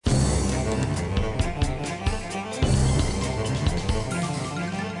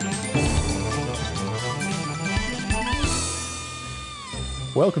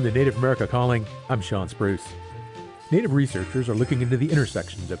Welcome to Native America Calling. I'm Sean Spruce. Native researchers are looking into the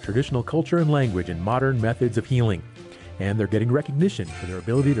intersections of traditional culture and language and modern methods of healing. And they're getting recognition for their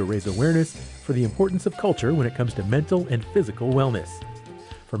ability to raise awareness for the importance of culture when it comes to mental and physical wellness.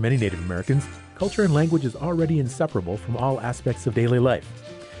 For many Native Americans, culture and language is already inseparable from all aspects of daily life.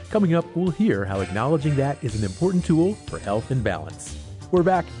 Coming up, we'll hear how acknowledging that is an important tool for health and balance. We're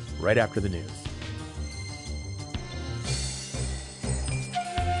back right after the news.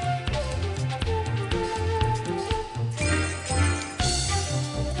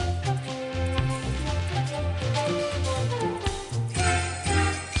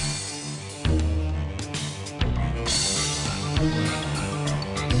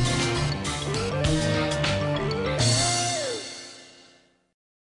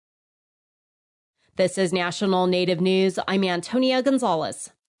 This is National Native News. I'm Antonia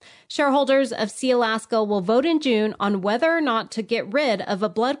Gonzalez. Shareholders of Sealaska will vote in June on whether or not to get rid of a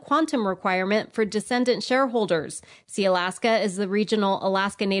blood quantum requirement for descendant shareholders. Sealaska is the regional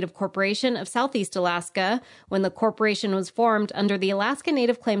Alaska Native Corporation of Southeast Alaska. When the corporation was formed under the Alaska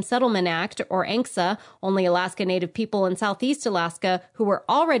Native Claims Settlement Act, or ANCSA, only Alaska Native people in Southeast Alaska who were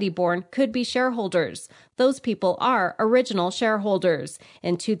already born could be shareholders. Those people are original shareholders.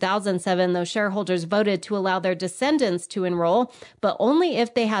 In 2007, those shareholders voted to allow their descendants to enroll, but only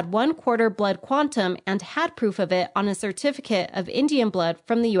if they had 1/4 blood quantum and had proof of it on a certificate of Indian blood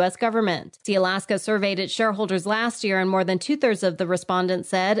from the U.S. government. Sealaska surveyed its shareholders last year, and more than 2/3 of the respondents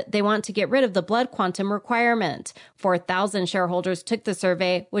said they want to get rid of the blood quantum requirement. 4,000 shareholders took the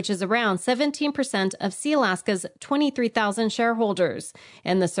survey, which is around 17% of Sealaska's 23,000 shareholders.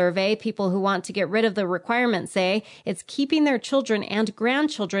 In the survey, people who want to get rid of the requirement say it's keeping their children and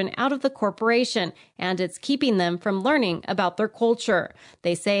grandchildren out of the corporation, and it's keeping them from learning about their culture.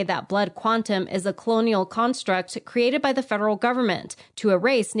 They say that blood quantum is a colonial construct created by the federal government to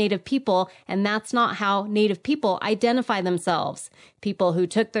erase Native people, and that's not how Native people identify themselves. People who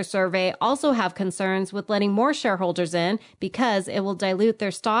took the survey also have concerns with letting more shareholders in because it will dilute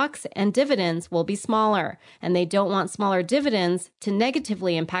their stocks and dividends will be smaller, and they don't want smaller dividends to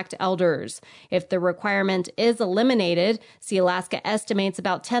negatively impact elders. If the requirement is eliminated, Sealaska estimates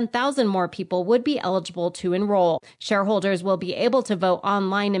about 10,000 more people would be eligible to enroll. Shareholders will be able to vote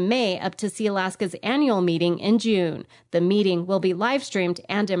online in May up to Sealaska's annual meeting in June. The meeting will be live streamed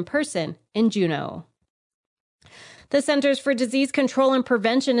and in person in Juneau. The Centers for Disease Control and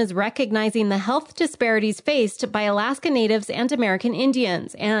Prevention is recognizing the health disparities faced by Alaska Natives and American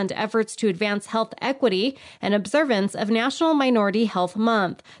Indians and efforts to advance health equity and observance of National Minority Health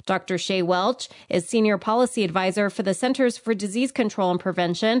Month. Dr. Shay Welch is Senior Policy Advisor for the Centers for Disease Control and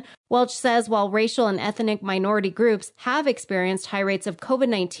Prevention. Welch says while racial and ethnic minority groups have experienced high rates of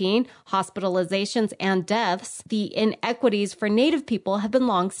COVID-19, hospitalizations, and deaths, the inequities for Native people have been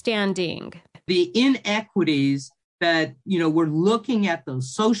long-standing. The inequities that, we're looking at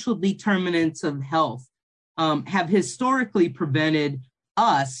those social determinants of health have historically prevented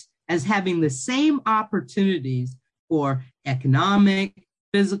us as having the same opportunities for economic,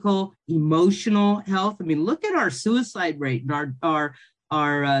 physical, emotional health. I mean, look at our suicide rate and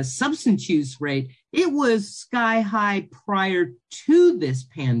our substance use rate. It was sky high prior to this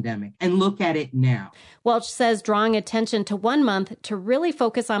pandemic, and look at it now. Welch says drawing attention to 1 month to really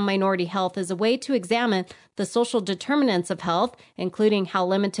focus on minority health is a way to examine the social determinants of health, including how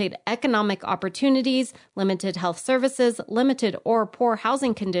limited economic opportunities, limited health services, limited or poor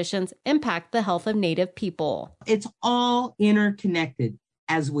housing conditions impact the health of Native people. It's all interconnected,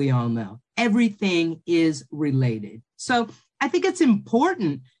 as we all know. Everything is related. So I think it's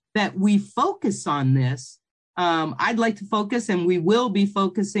important that we focus on this. I'd like to focus, and we will be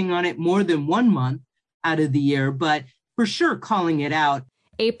focusing on it more than 1 month out of the year, but for sure calling it out.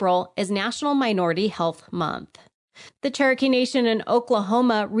 April is National Minority Health Month. The Cherokee Nation in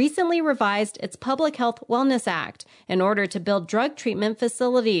Oklahoma recently revised its Public Health Wellness Act in order to build drug treatment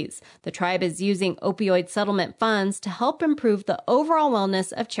facilities. The tribe is using opioid settlement funds to help improve the overall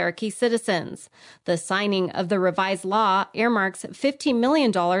wellness of Cherokee citizens. The signing of the revised law earmarks $15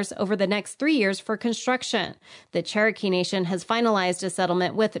 million over the next 3 years for construction. The Cherokee Nation has finalized a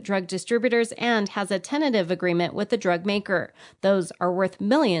settlement with drug distributors and has a tentative agreement with the drug maker. Those are worth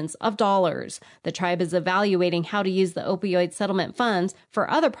millions of dollars. The tribe is evaluating how to use the opioid settlement funds for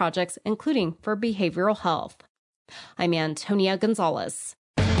other projects, including for behavioral health. I'm Antonia Gonzalez.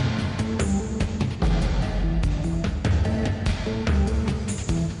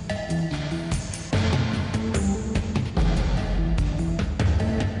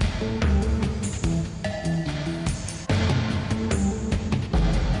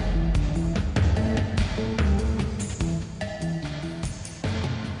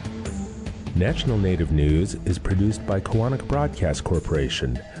 National Native News is produced by Koahnic Broadcast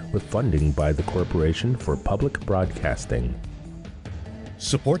Corporation with funding by the Corporation for Public Broadcasting.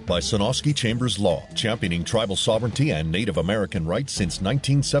 Support by Sonosky Chambers Law, championing tribal sovereignty and Native American rights since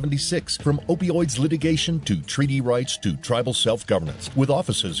 1976. From opioids litigation to treaty rights to tribal self-governance. With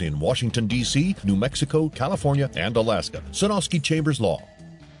offices in Washington, D.C., New Mexico, California, and Alaska. Sonosky Chambers Law.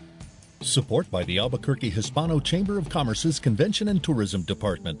 Support by the Albuquerque Hispano Chamber of Commerce's Convention and Tourism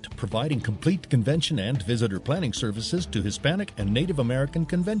Department, providing complete convention and visitor planning services to Hispanic and Native American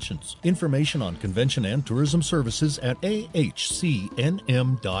conventions. Information on convention and tourism services at ahcnm.org.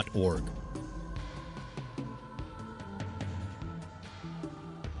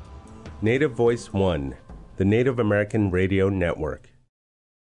 Native Voice One, the Native American Radio Network.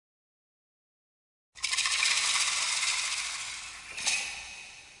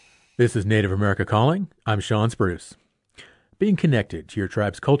 This is Native America Calling. I'm Sean Spruce. Being connected to your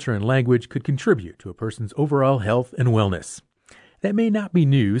tribe's culture and language could contribute to a person's overall health and wellness. That may not be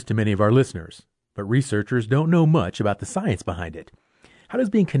news to many of our listeners, but researchers don't know much about the science behind it. How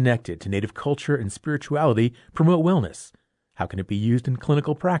does being connected to Native culture and spirituality promote wellness? How can it be used in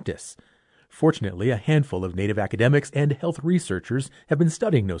clinical practice? Fortunately, a handful of Native academics and health researchers have been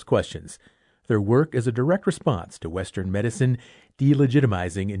studying those questions. Their work is a direct response to Western medicine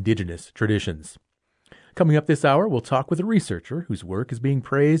delegitimizing indigenous traditions. Coming up this hour, we'll talk with a researcher whose work is being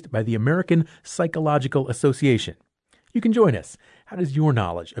praised by the American Psychological Association. You can join us. How does your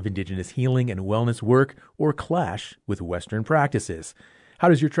knowledge of indigenous healing and wellness work or clash with Western practices? How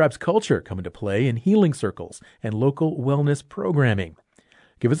does your tribe's culture come into play in healing circles and local wellness programming?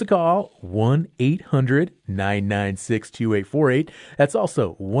 Give us a call, 1-800-996-2848. That's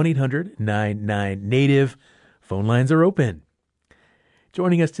also 1-800-99-NATIVE. Phone lines are open.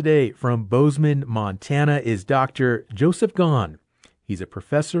 Joining us today from Bozeman, Montana, is Dr. Joseph Gahn. He's a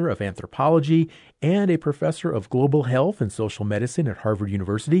professor of anthropology and a professor of global health and social medicine at Harvard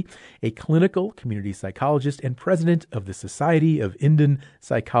University, a clinical community psychologist, and president of the Society of Indian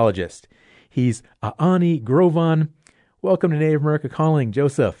Psychologists. He's Aani Grovan. Welcome to Native America Calling,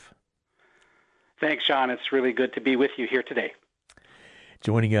 Joseph. Thanks, Sean. It's really good to be with you here today.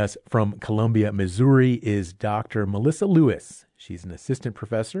 Joining us from Columbia, Missouri is Dr. Melissa Lewis. She's an assistant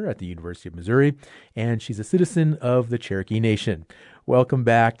professor at the University of Missouri, and she's a citizen of the Cherokee Nation. Welcome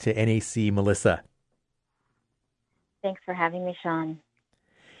back to NAC, Melissa. Thanks for having me, Sean.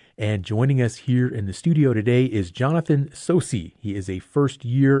 And joining us here in the studio today is Jonathan Sosi. He is a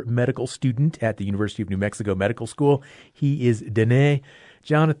first-year medical student at the University of New Mexico Medical School. He is Dene.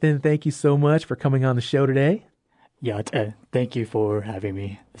 Jonathan, thank you so much for coming on the show today. Yeah, thank you for having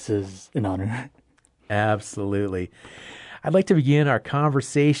me. This is an honor. Absolutely. I'd like to begin our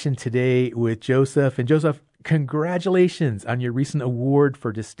conversation today with Joseph. And Joseph, congratulations on your recent award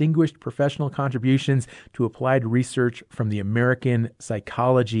for distinguished professional contributions to applied research from the American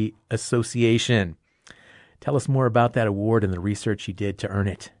Psychology Association. Tell us more about that award and the research you did to earn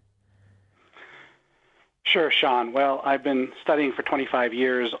it. Sure, Sean. Well, I've been studying for 25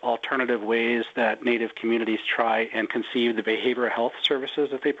 years alternative ways that Native communities try and conceive the behavioral health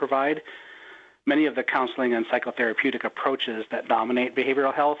services that they provide. Many of the counseling and psychotherapeutic approaches that dominate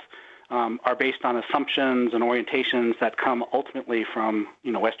behavioral health are based on assumptions and orientations that come ultimately from,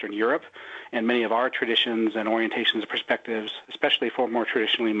 Western Europe, and many of our traditions and orientations and perspectives, especially for more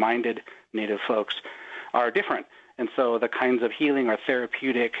traditionally minded Native folks, are different. And so the kinds of healing or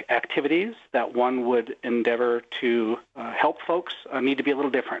therapeutic activities that one would endeavor to help folks need to be a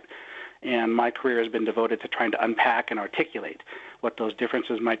little different. And my career has been devoted to trying to unpack and articulate what those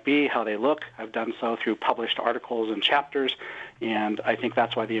differences might be, how they look. I've done so through published articles and chapters, and I think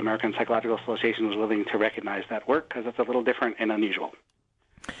that's why the American Psychological Association was willing to recognize that work, because it's a little different and unusual.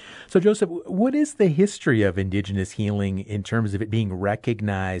 So, Joseph, what is the history of indigenous healing in terms of it being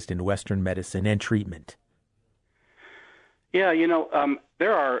recognized in Western medicine and treatment? Yeah,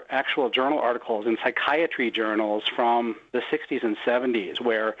 there are actual journal articles in psychiatry journals from the 60s and 70s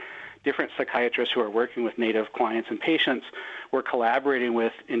where different psychiatrists who are working with Native clients and patients were collaborating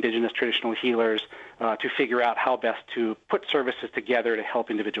with indigenous traditional healers to figure out how best to put services together to help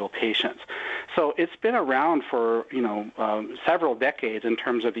individual patients. So it's been around for, several decades in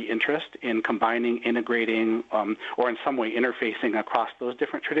terms of the interest in combining, integrating, or in some way interfacing across those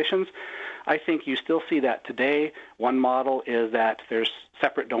different traditions. I think you still see that today. One model is that there's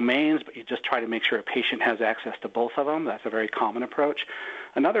separate domains, but you just try to make sure a patient has access to both of them. That's a very common approach.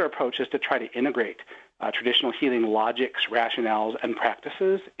 Another approach is to try to integrate traditional healing logics, rationales, and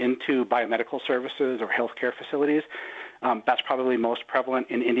practices into biomedical services or healthcare facilities. That's probably most prevalent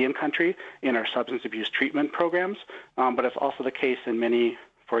in Indian country in our substance abuse treatment programs, but it's also the case in many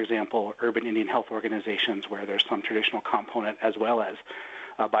for example, urban Indian health organizations where there's some traditional component as well as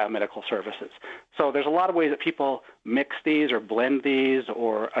biomedical services. So there's a lot of ways that people mix these or blend these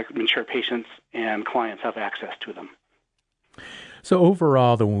or ensure patients and clients have access to them. So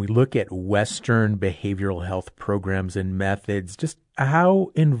overall, though, when we look at Western behavioral health programs and methods, just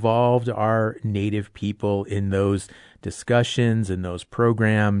how involved are Native people in those discussions, in those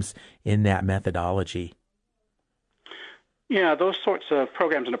programs, in that methodology? Yeah, those sorts of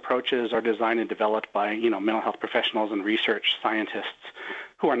programs and approaches are designed and developed by, mental health professionals and research scientists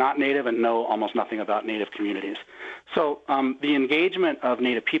who are not Native and know almost nothing about Native communities. So the engagement of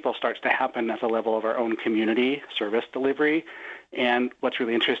Native people starts to happen at the level of our own community service delivery. And what's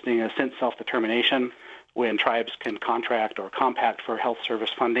really interesting is since self-determination, when tribes can contract or compact for health service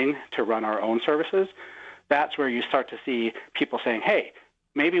funding to run our own services, that's where you start to see people saying, hey,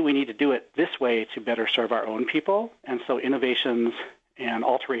 maybe we need to do it this way to better serve our own people. And so innovations and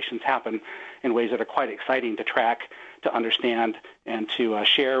alterations happen in ways that are quite exciting to track, to understand, and to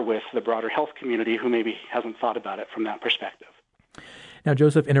share with the broader health community who maybe hasn't thought about it from that perspective. Now,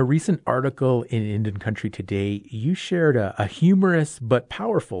 Joseph, in a recent article in Indian Country Today, you shared a humorous but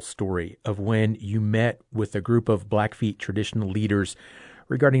powerful story of when you met with a group of Blackfeet traditional leaders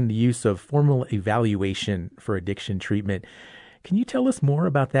regarding the use of formal evaluation for addiction treatment. Can you tell us more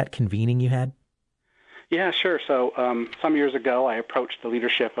about that convening you had? Yeah, sure. So some years ago, I approached the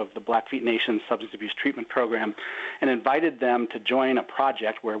leadership of the Blackfeet Nation Substance Abuse Treatment Program and invited them to join a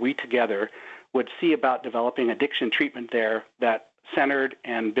project where we together would see about developing addiction treatment there that centered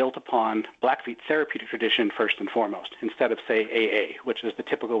and built upon Blackfeet therapeutic tradition first and foremost, instead of, say, AA, which is the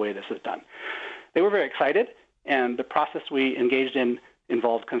typical way this is done. They were very excited, and the process we engaged in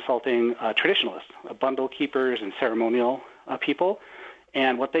involved consulting traditionalists, bundle keepers and ceremonial people.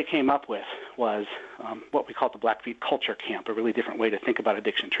 And what they came up with was what we call the Blackfeet Culture Camp, a really different way to think about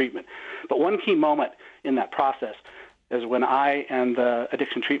addiction treatment. But one key moment in that process is when I and the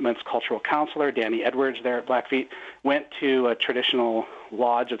Addiction Treatment's cultural counselor, Danny Edwards there at Blackfeet, went to a traditional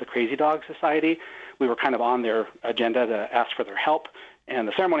lodge of the Crazy Dog Society. We were kind of on their agenda to ask for their help. And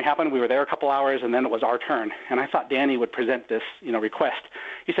the ceremony happened. We were there a couple hours, and then it was our turn. And I thought Danny would present this, request.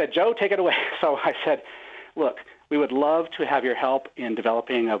 He said, Joe, take it away. So I said, look, we would love to have your help in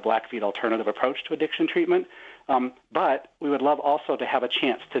developing a Blackfeet alternative approach to addiction treatment, but we would love also to have a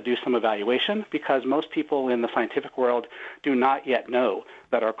chance to do some evaluation because most people in the scientific world do not yet know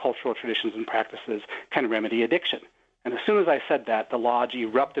that our cultural traditions and practices can remedy addiction. And as soon as I said that, the lodge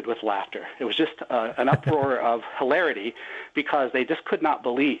erupted with laughter. It was just an uproar of hilarity because they just could not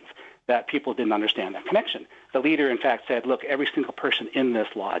believe that people didn't understand that connection. The leader, in fact, said, look, every single person in this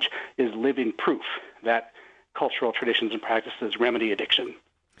lodge is living proof that cultural traditions and practices remedy addiction.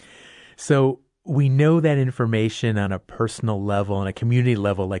 So we know that information on a personal level, on a community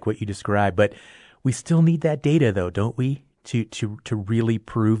level, like what you described, but we still need that data, though, don't we, to really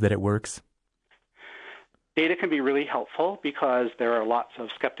prove that it works? Data can be really helpful because there are lots of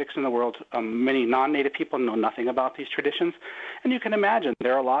skeptics in the world. Many non-Native people know nothing about these traditions. And you can imagine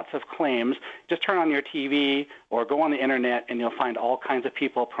there are lots of claims. Just turn on your TV or go on the Internet and you'll find all kinds of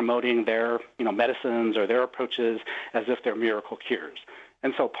people promoting their medicines or their approaches as if they're miracle cures.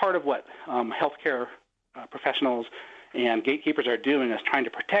 And so part of what healthcare professionals and gatekeepers are doing is trying to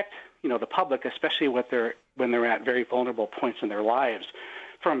protect the public, especially when they're at very vulnerable points in their lives,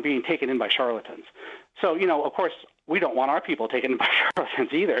 from being taken in by charlatans. So, of course, we don't want our people taken in by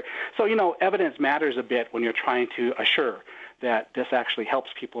charlatans either. So, evidence matters a bit when you're trying to assure that this actually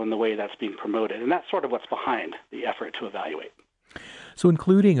helps people in the way that's being promoted. And that's sort of what's behind the effort to evaluate. So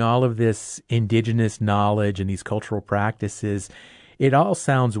including all of this indigenous knowledge and these cultural practices, it all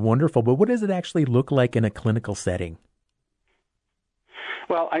sounds wonderful, but what does it actually look like in a clinical setting?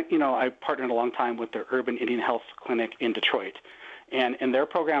 Well, I partnered a long time with the Urban Indian Health Clinic in Detroit. And in their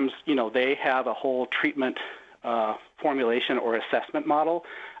programs, they have a whole treatment formulation or assessment model,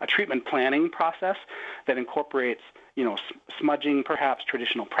 a treatment planning process that incorporates, smudging perhaps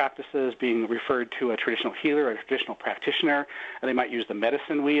traditional practices, being referred to a traditional healer or a traditional practitioner. And they might use the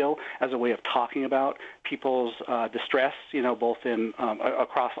medicine wheel as a way of talking about people's distress, both in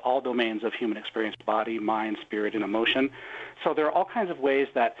across all domains of human experience, body, mind, spirit, and emotion. So there are all kinds of ways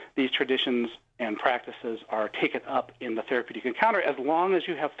that these traditions and practices are taken up in the therapeutic encounter as long as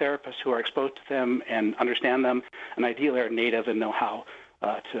you have therapists who are exposed to them and understand them and ideally are native and know how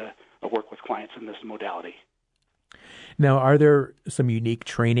to work with clients in this modality. Now, are there some unique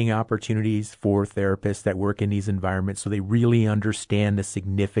training opportunities for therapists that work in these environments so they really understand the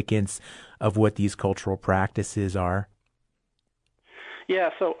significance of what these cultural practices are? Yeah,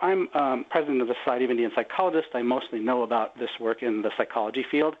 so I'm president of the Society of Indian Psychologists. I mostly know about this work in the psychology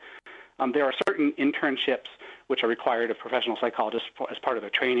field. There are certain internships which are required of professional psychologists as part of their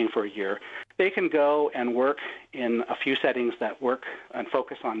training for a year. They can go and work in a few settings that work and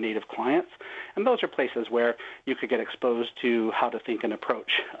focus on Native clients, and those are places where you could get exposed to how to think and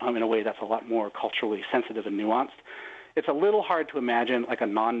approach in a way that's a lot more culturally sensitive and nuanced. It's a little hard to imagine like a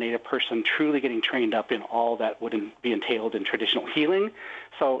non-Native person truly getting trained up in all that would be entailed in traditional healing.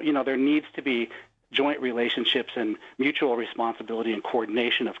 So, there needs to be joint relationships and mutual responsibility and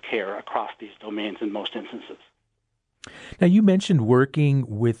coordination of care across these domains in most instances. Now, you mentioned working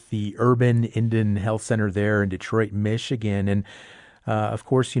with the Urban Indian Health Center there in Detroit, Michigan, and of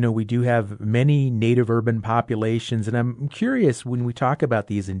course, we do have many Native urban populations, and I'm curious when we talk about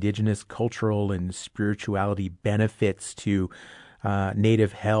these indigenous cultural and spirituality benefits to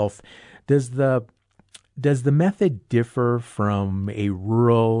Native health, does the method differ from a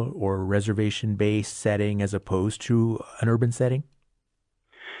rural or reservation-based setting as opposed to an urban setting?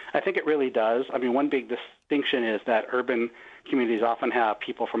 I think it really does. I mean, one big distinction is that urban communities often have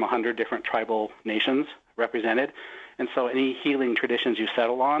people from 100 different tribal nations represented. And so any healing traditions you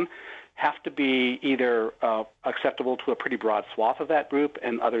settle on have to be either acceptable to a pretty broad swath of that group,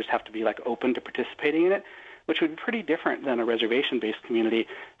 and others have to be open to participating in it, which would be pretty different than a reservation-based community,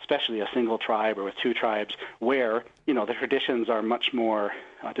 especially a single tribe or with two tribes, where, the traditions are much more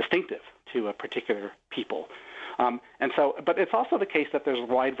distinctive to a particular people. But it's also the case that there's a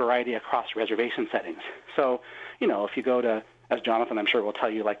wide variety across reservation settings. So, if you go to, as Jonathan, I'm sure will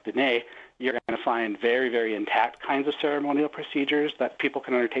tell you, Dene, you're going to find very, very intact kinds of ceremonial procedures that people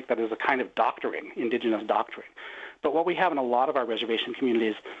can undertake that is a kind of doctoring, indigenous doctoring. But what we have in a lot of our reservation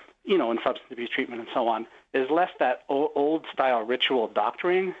communities, in substance abuse treatment and so on, is less that old-style ritual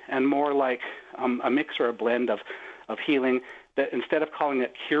doctoring and more like a mix or a blend of healing that instead of calling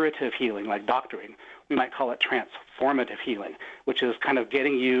it curative healing, like doctoring, we might call it transformative healing, which is kind of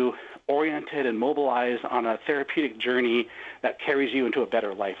getting you oriented and mobilized on a therapeutic journey that carries you into a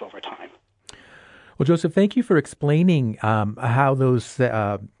better life over time. Well, Joseph, thank you for explaining how those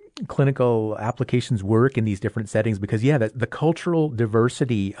clinical applications work in these different settings, because, the cultural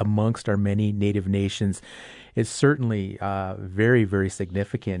diversity amongst our many Native nations is certainly very, very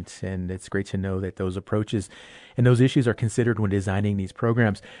significant, and it's great to know that those approaches and those issues are considered when designing these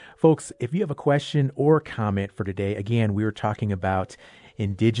programs. Folks, if you have a question or comment for today, again, we were talking about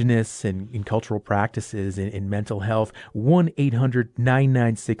indigenous and cultural practices in mental health.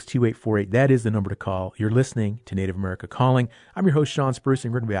 1-800-996-2848. That is the number to call. You're listening to Native America Calling. I'm your host, Sean Spruce,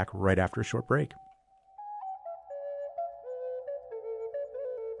 and we're going to be back right after a short break.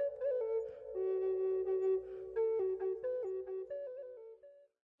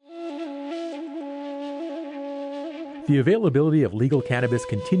 The availability of legal cannabis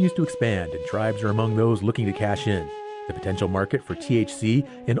continues to expand, and tribes are among those looking to cash in. The potential market for THC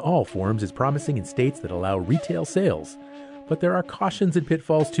in all forms is promising in states that allow retail sales. But there are cautions and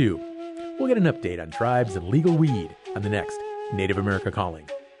pitfalls too. We'll get an update on tribes and legal weed on the next Native America Calling.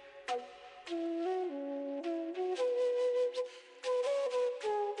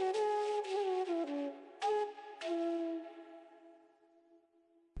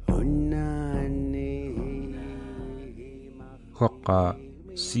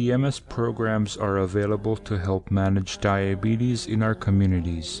 CMS programs are available to help manage diabetes in our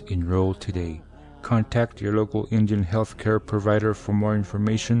communities. Enroll today. Contact your local Indian healthcare provider for more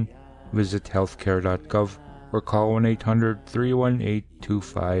information. Visit healthcare.gov or call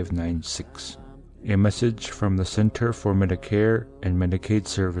 1-800-318-2596. A message from the Center for Medicare and Medicaid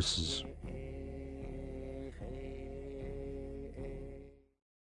Services.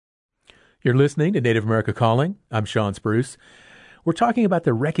 You're listening to Native America Calling. I'm Sean Spruce. We're talking about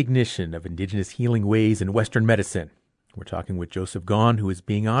the recognition of indigenous healing ways in Western medicine. We're talking with Joseph Gaughan, who is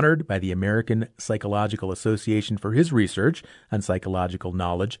being honored by the American Psychological Association for his research on psychological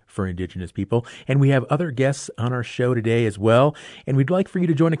knowledge for indigenous people. And we have other guests on our show today as well. And we'd like for you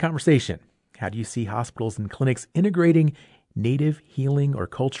to join the conversation. How do you see hospitals and clinics integrating Native healing or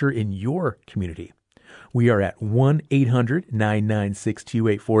culture in your community? We are at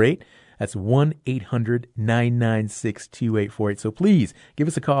 1-800-996-2848. That's 1-800-996-2848. So please give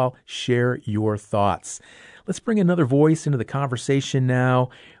us a call, share your thoughts. Let's bring another voice into the conversation now.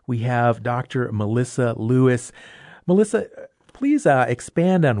 We have Dr. Melissa Lewis. Melissa, please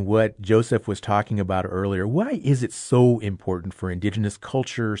expand on what Joseph was talking about earlier. Why is it so important for indigenous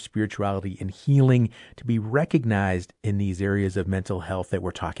culture, spirituality, and healing to be recognized in these areas of mental health that we're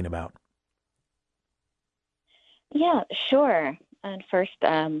talking about? Yeah, sure. And first,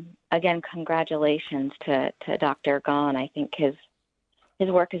 again, congratulations to Dr. Gaughan. I think his his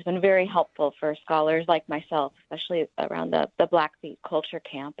work has been very helpful for scholars like myself, especially around the Blackfeet culture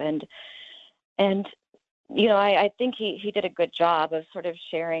camp. And I think he did a good job of sort of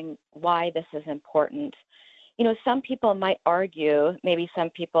sharing why this is important. Some people might argue, maybe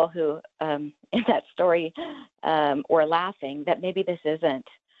some people who in that story were laughing, that maybe this isn't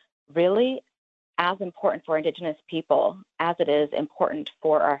really as important for Indigenous people as it is important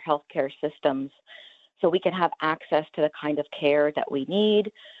for our healthcare systems, so we can have access to the kind of care that we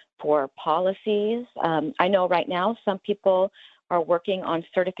need for policies. I know right now some people are working on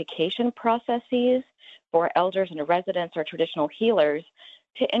certification processes for elders and residents or traditional healers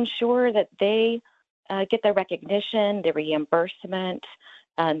to ensure that they get the recognition, the reimbursement,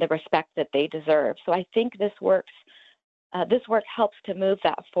 and the respect that they deserve. So I think this work helps to move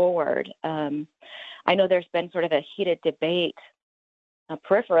that forward. I know there's been sort of a heated debate,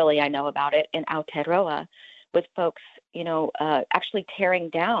 peripherally I know about it, in Aotearoa, with folks, actually tearing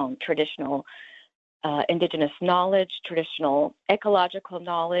down traditional Indigenous knowledge, traditional ecological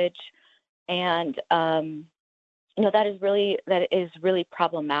knowledge, and that is really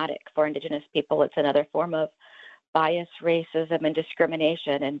problematic for Indigenous people. It's another form of bias, racism, and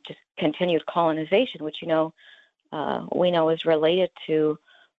discrimination, and just continued colonization, which we know is related to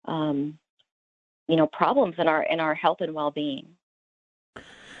problems in our health and well-being.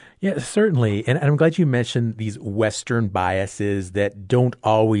 Yeah, certainly. And I'm glad you mentioned these Western biases that don't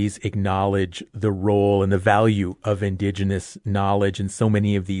always acknowledge the role and the value of Indigenous knowledge in so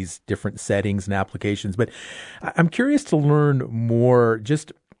many of these different settings and applications. But I'm curious to learn more,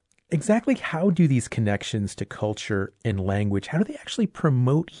 just exactly how do these connections to culture and language, how do they actually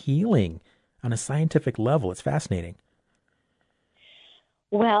promote healing on a scientific level? It's fascinating.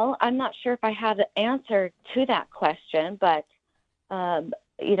 Well, I'm not sure if I have the answer to that question, but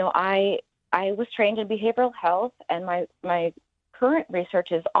I was trained in behavioral health, and my current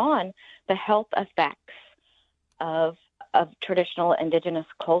research is on the health effects of traditional Indigenous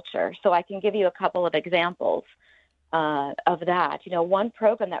culture. So I can give you a couple of examples of that. One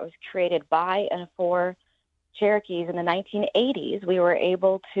program that was created by and for Cherokees in the 1980s, we were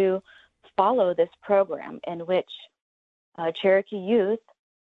able to follow this program in which Cherokee youth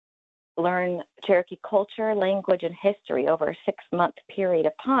learn Cherokee culture, language, and history over a 6-month period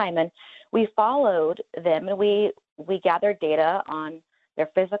of time. And we followed them, and we gathered data on their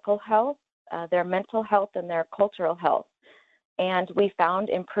physical health, their mental health, and their cultural health. And we found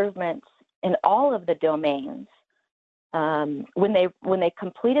improvements in all of the domains when they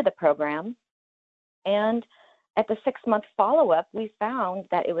completed the program. And at the 6-month follow-up, we found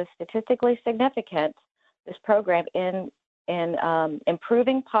that it was statistically significant, this program, in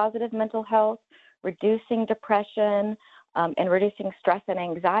improving positive mental health, reducing depression, and reducing stress and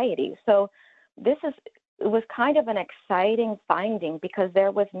anxiety. So it was kind of an exciting finding, because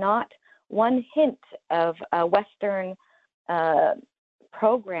there was not one hint of Western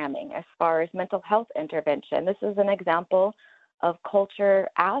programming as far as mental health intervention. This is an example of culture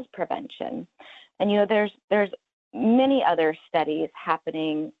as prevention. And there's many other studies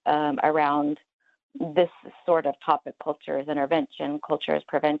happening around this sort of topic: culture as intervention, culture as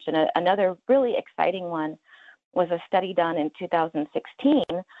prevention. Another really exciting one was a study done in 2016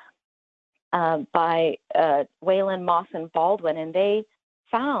 by Whalen, Moss, and Baldwin, and they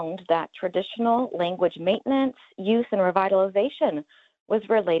found that traditional language maintenance, use, and revitalization was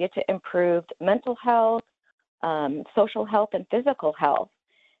related to improved mental health, social health, and physical health.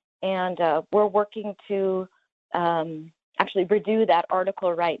 And we're working to actually redo that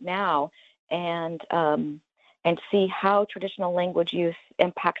article right now and see how traditional language use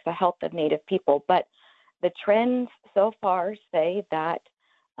impacts the health of Native people. But the trends so far say that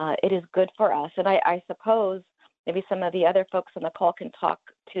it is good for us. And I suppose maybe some of the other folks on the call can talk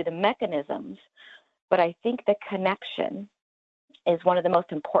to the mechanisms, but I think the connection is one of the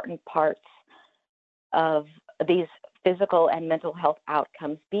most important parts of these physical and mental health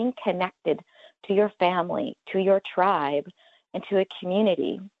outcomes. Being connected to your family, to your tribe, and to a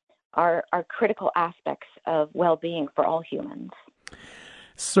community are critical aspects of well-being for all humans.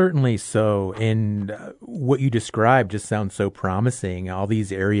 Certainly so. And what you described just sounds so promising. All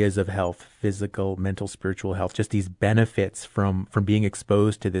these areas of health, physical, mental, spiritual health, just these benefits from being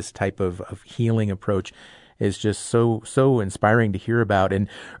exposed to this type of healing approach is just so inspiring to hear about. And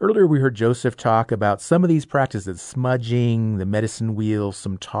earlier we heard Joseph talk about some of these practices: smudging, the medicine wheel,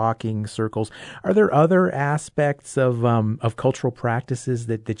 some talking circles. Are there other aspects of cultural practices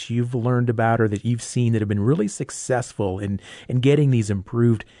that you've learned about or that you've seen that have been really successful in getting these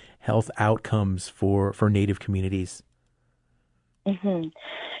improved health outcomes for Native communities? Mm-hmm.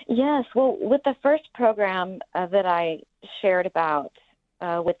 Yes. Well, with the first program that I shared about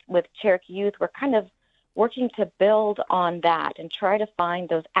with Cherokee Youth, we're kind of working to build on that and try to find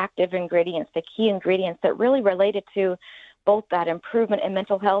those active ingredients, the key ingredients that really related to both that improvement in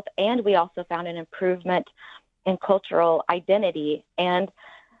mental health, and we also found an improvement in cultural identity. And,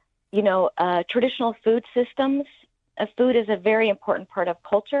 traditional food systems, food is a very important part of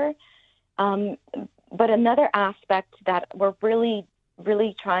culture. But another aspect that we're really,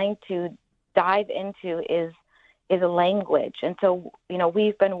 really trying to dive into is a language. And so,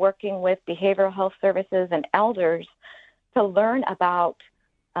 we've been working with behavioral health services and elders to learn about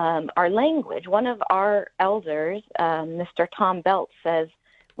our language. One of our elders, Mr. Tom Belt, says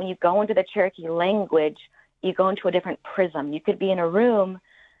when you go into the Cherokee language, you go into a different prism. You could be in a room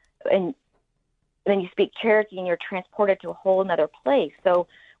and then you speak Cherokee and you're transported to a whole other place. So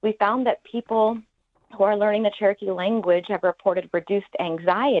we found that people who are learning the Cherokee language have reported reduced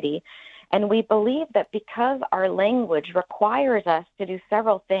anxiety. And we believe that because our language requires us to do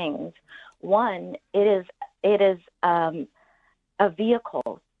several things. One, it is a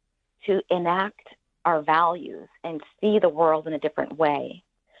vehicle to enact our values and see the world in a different way.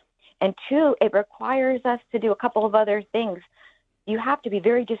 And two, it requires us to do a couple of other things. You have to be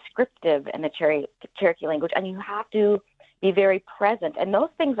very descriptive in the Cherokee language, and you have to be very present. And those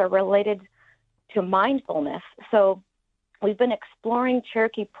things are related to mindfulness. So we've been exploring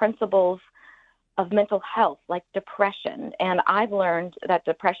Cherokee principles of mental health, like depression. And I've learned that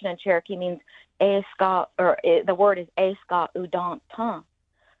depression in Cherokee means the word is Eska Udant Tan.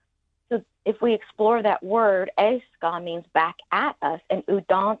 So if we explore that word, Eska means back at us, and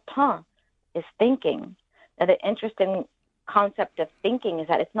Udant Tan is thinking. Now, the interesting concept of thinking is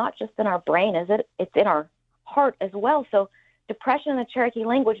that it's not just in our brain, is it? It's in our heart as well. So depression in the Cherokee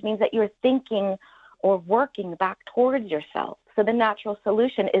language means that you're thinking or working back towards yourself. So the natural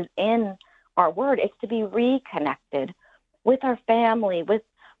solution is in our word. It's to be reconnected with our family, with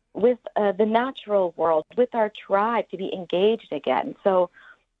the natural world, with our tribe, to be engaged again. So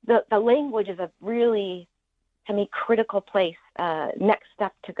the language is a really, to me, critical place, next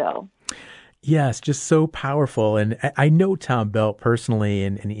step to go. Yes, just so powerful. And I know Tom Belt personally,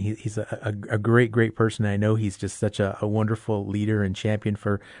 and he's a great, great person. I know he's just such a wonderful leader and champion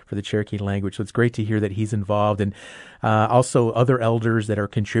for the Cherokee language. So it's great to hear that he's involved. And also other elders that are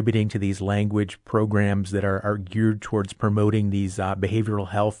contributing to these language programs that are geared towards promoting these behavioral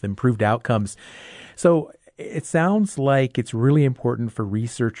health improved outcomes. So it sounds like it's really important for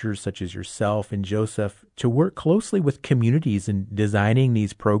researchers such as yourself and Joseph to work closely with communities in designing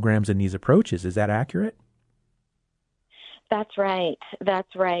these programs and these approaches. Is that accurate? That's right.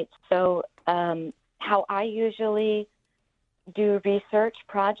 So how I usually do research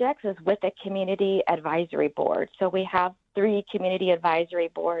projects is with a community advisory board. So we have 3 community advisory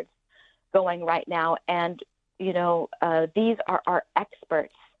boards going right now. And, these are our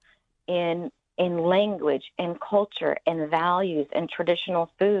experts in language, in culture, in values, in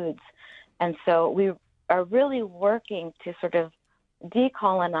traditional foods. And so we are really working to sort of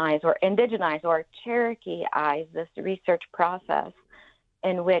decolonize or indigenize or Cherokee-ize this research process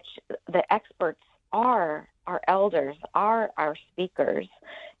in which the experts are our elders, are our speakers,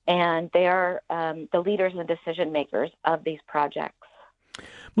 and they are the leaders and decision makers of these projects.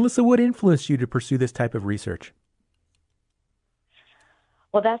 Melissa, what influenced you to pursue this type of research?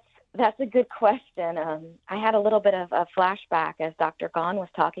 Well, that's a good question. I had a little bit of a flashback as Dr. Gahn was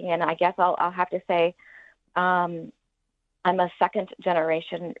talking, and I guess I'll have to say I'm a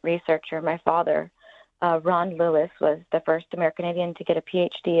second-generation researcher. My father, Ron Lewis, was the first American Indian to get a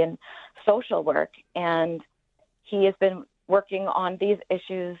PhD in social work, and he has been working on these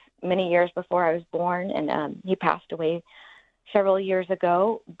issues many years before I was born, and he passed away several years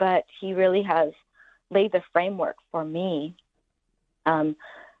ago, but he really has laid the framework for me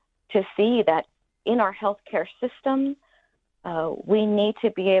to see that in our healthcare system, we need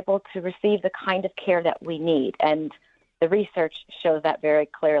to be able to receive the kind of care that we need. And the research shows that very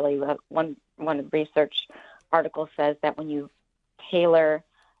clearly. One research article says that when you tailor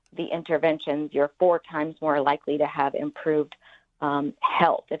the interventions, you're 4 times more likely to have improved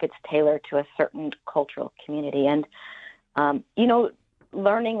health if it's tailored to a certain cultural community. And,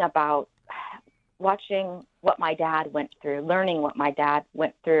 learning about watching what my dad went through, learning what my dad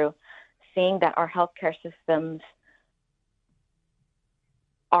went through, seeing that our healthcare systems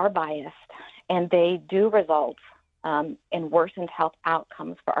are biased and they do result in worsened health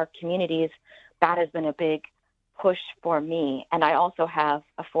outcomes for our communities, that has been a big push for me. And I also have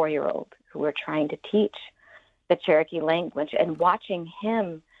a 4-year-old who we're trying to teach the Cherokee language, and watching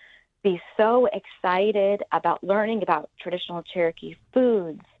him be so excited about learning about traditional Cherokee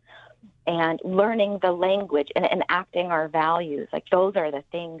foods and learning the language and enacting our values. Like, those are the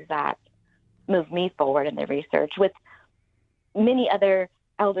things that move me forward in the research. With many other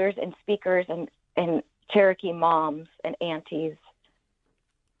elders and speakers and Cherokee moms and aunties,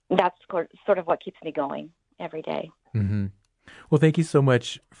 that's sort of what keeps me going every day. Mm-hmm. Well, thank you so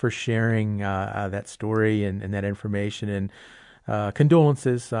much for sharing that story and that information, and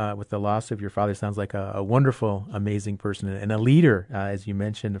condolences with the loss of your father. Sounds like a wonderful, amazing person and a leader, as you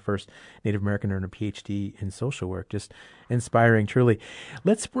mentioned, the first Native American to earn a PhD in social work. Just inspiring, truly.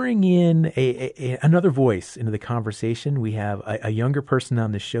 Let's bring in another voice into the conversation. We have a younger person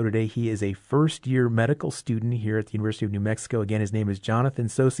on the show today. He is a first-year medical student here at the University of New Mexico. Again, his name is Jonathan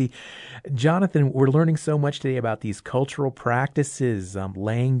Tsosie. Jonathan, we're learning so much today about these cultural practices,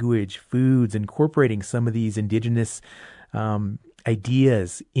 language, foods, incorporating some of these indigenous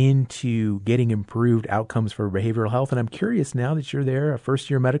ideas into getting improved outcomes for behavioral health. And I'm curious, now that you're there, a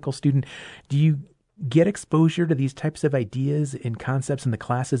first-year medical student, do you get exposure to these types of ideas and concepts in the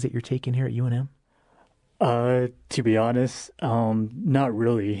classes that you're taking here at UNM? To be honest, not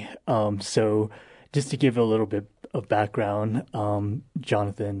really. So just to give a little bit of background,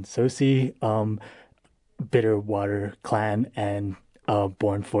 Jonathan Tsosie, Bitterwater clan, and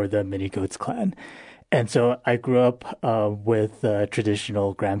born for the Minigoats clan. And so I grew up with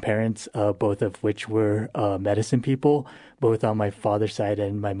traditional grandparents, both of which were medicine people, both on my father's side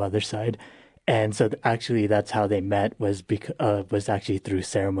and my mother's side. And so actually that's how they met, was actually through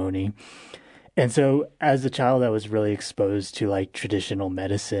ceremony. And so as a child, I was really exposed to like traditional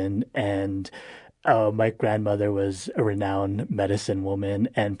medicine, and my grandmother was a renowned medicine woman,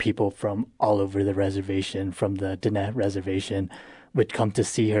 and people from all over the reservation, from the Diné Reservation, would come to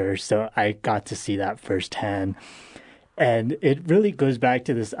see her. So I got to see that firsthand. And it really goes back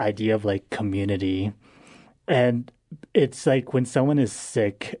to this idea of like community. And it's like when someone is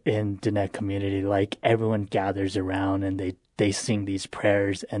sick in Diné community, like everyone gathers around and they sing these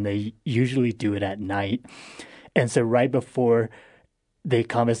prayers, and they usually do it at night. And so right before they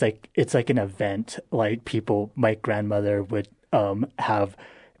come, it's like an event. Like people, my grandmother would have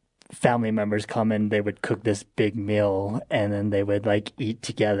family members come, and they would cook this big meal, and then they would like eat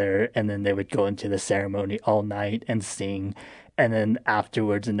together, and then they would go into the ceremony all night and sing. And then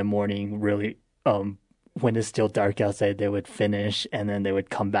afterwards in the morning, really, when it's still dark outside, they would finish, and then they would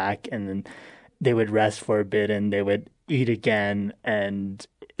come back, and then they would rest for a bit, and they would eat again. And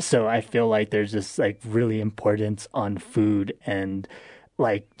so I feel like there's this like really importance on food and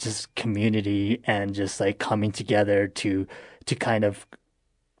like just community and just like coming together to kind of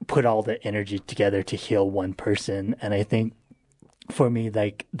put all the energy together to heal one person. And I think for me,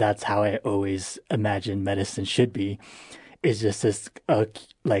 like, that's how I always imagine medicine should be, is just this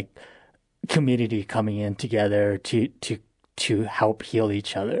like community coming in together to help heal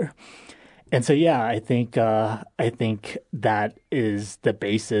each other. And so, yeah, I think that is the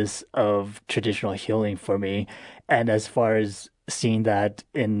basis of traditional healing for me. And as far as seeing that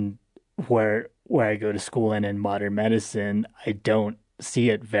in where I go to school and in modern medicine, I don't see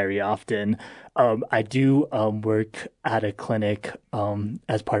it very often. I do work at a clinic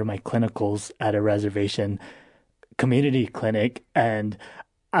as part of my clinicals at a reservation community clinic, and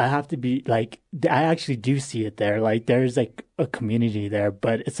I have to be like, I actually do see it there. Like there's like a community there,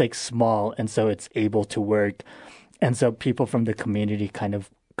 but it's like small, and so it's able to work. And so people from the community kind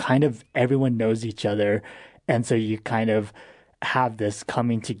of everyone knows each other, and so you kind of have this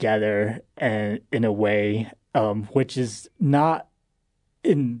coming together and in a way which is not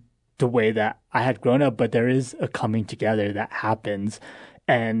in the way that I had grown up, but there is a coming together that happens.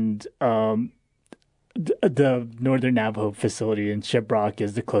 And the Northern Navajo facility in Shiprock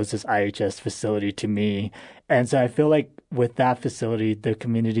is the closest IHS facility to me. And so I feel like with that facility, the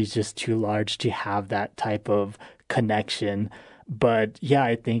community is just too large to have that type of connection. But yeah,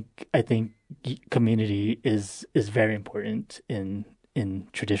 I think community is very important in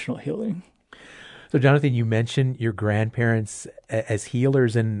traditional healing. So, Jonathan, you mentioned your grandparents as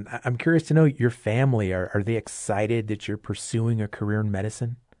healers, and I'm curious to know your family. Are they excited that you're pursuing a career in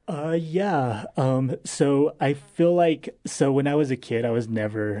medicine? Yeah. So I feel like, when I was a kid, I was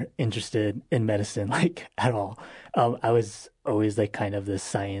never interested in medicine, like at all. I was always like kind of the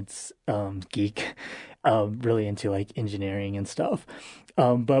science geek, really into like engineering and stuff.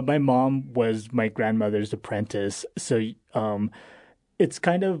 But my mom was my grandmother's apprentice. So it's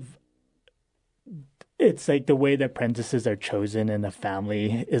like the way that apprentices are chosen in a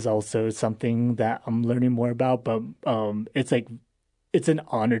family is also something that I'm learning more about. But it's an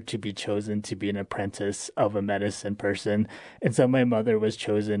honor to be chosen to be an apprentice of a medicine person. And so my mother was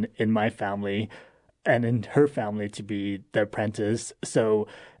chosen in my family and in her family to be the apprentice. So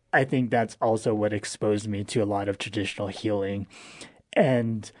I think that's also what exposed me to a lot of traditional healing.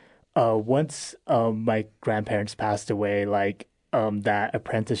 And once my grandparents passed away, like that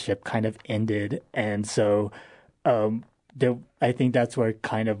apprenticeship kind of ended. And so I think that's where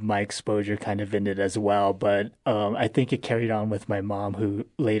kind of my exposure kind of ended as well. But I think it carried on with my mom, who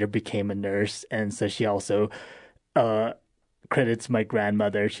later became a nurse. And so she also credits my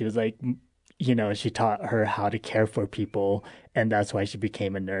grandmother. She was like, she taught her how to care for people, and that's why she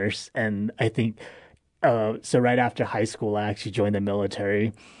became a nurse. And I think, so right after high school, I actually joined the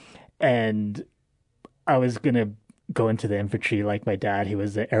military, and I was going to go into the infantry like my dad. He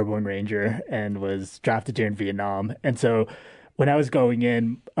was an airborne ranger and was drafted during Vietnam. And so when I was going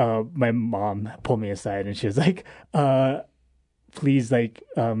in, my mom pulled me aside and she was like, please,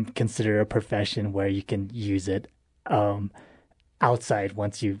 consider a profession where you can use it outside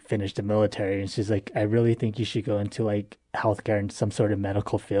once you finish the military. And she's like, I really think you should go into like healthcare and some sort of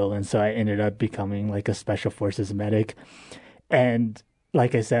medical field. And so I ended up becoming like a special forces medic. And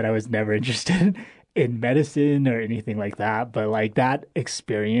like I said, I was never interested in medicine or anything like that. But like that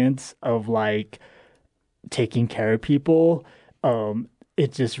experience of like taking care of people,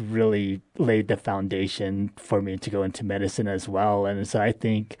 it just really laid the foundation for me to go into medicine as well. And so I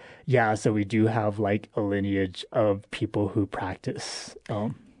think, so we do have like a lineage of people who practice.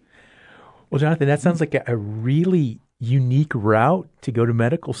 Well, Jonathan, that sounds like a really unique route to go to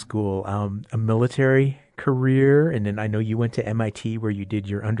medical school, a military career. And then I know you went to MIT where you did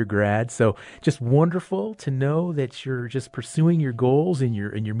your undergrad. So just wonderful to know that you're just pursuing your goals and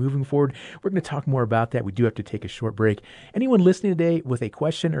you're moving forward. We're going to talk more about that. We do have to take a short break. Anyone listening today with a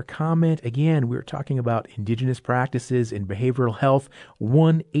question or comment, again, we're talking about indigenous practices in behavioral health.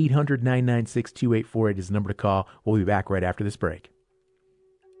 1-800-996-2848 is the number to call. We'll be back right after this break.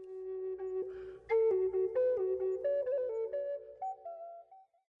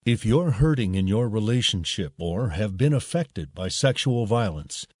 If you're hurting in your relationship or have been affected by sexual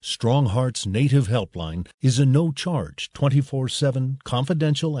violence, Strong Hearts Native Helpline is a no-charge, 24/7,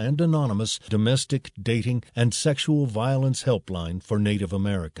 confidential and anonymous domestic, dating, and sexual violence helpline for Native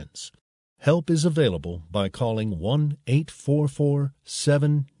Americans. Help is available by calling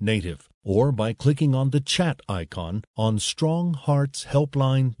 1-844-7-NATIVE or by clicking on the chat icon on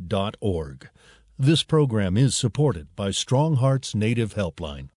strongheartshelpline.org. This program is supported by Strong Hearts Native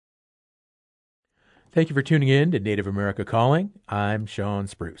Helpline. Thank you for tuning in to Native America Calling. I'm Sean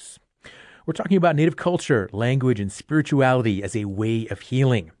Spruce. We're talking about Native culture, language, and spirituality as a way of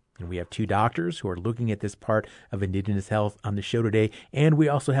healing. And we have two doctors who are looking at this part of Indigenous health on the show today, and we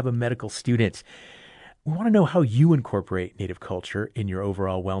also have a medical student. We want to know how you incorporate Native culture in your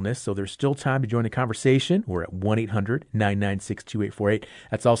overall wellness, so there's still time to join the conversation. We're at 1-800-996-2848.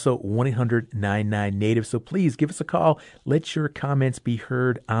 That's also 1-800-99-NATIVE. So please give us a call. Let your comments be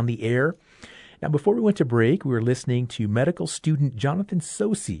heard on the air. Now, before we went to break, we were listening to medical student Jonathan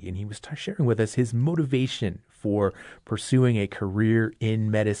Sosi, and he was sharing with us his motivation for pursuing a career in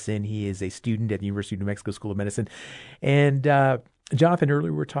medicine. He is a student at the University of New Mexico School of Medicine. And Jonathan,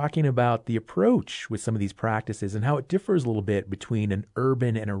 earlier we were talking about the approach with some of these practices and how it differs a little bit between an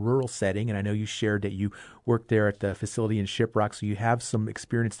urban and a rural setting. And I know you shared that you worked there at the facility in Shiprock, so you have some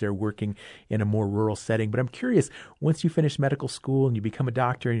experience there working in a more rural setting. But I'm curious, once you finish medical school and you become a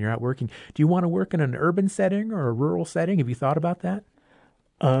doctor and you're out working, do you want to work in an urban setting or a rural setting? Have you thought about that?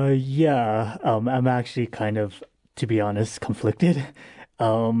 I'm actually kind of, to be honest, conflicted.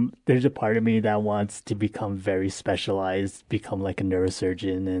 There's a part of me that wants to become very specialized, become like a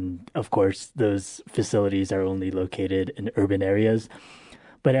neurosurgeon. And of course, those facilities are only located in urban areas.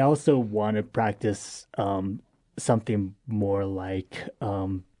 But I also want to practice something more like,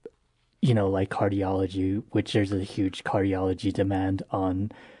 like cardiology, which there's a huge cardiology demand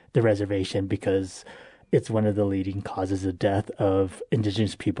on the reservation because it's one of the leading causes of death of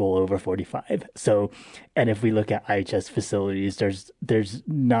Indigenous people over 45. So, and if we look at IHS facilities, there's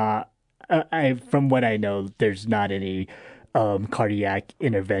not, from what I know, there's not any cardiac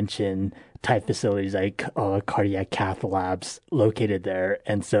intervention type facilities like cardiac cath labs located there.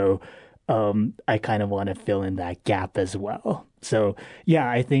 And so I kind of want to fill in that gap as well. So yeah,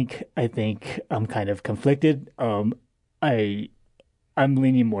 I think I'm kind of conflicted. I'm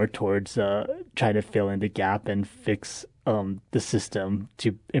leaning more towards trying to fill in the gap and fix the system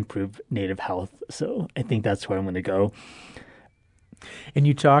to improve Native health. So I think that's where I'm going to go. And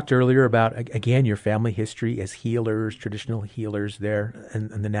you talked earlier about, again, your family history as healers, traditional healers there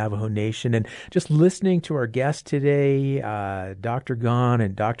in the Navajo Nation. And just listening to our guests today, Dr. Gon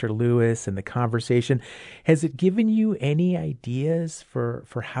and Dr. Lewis, and the conversation, has it given you any ideas for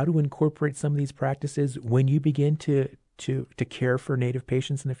how to incorporate some of these practices when you begin to to care for Native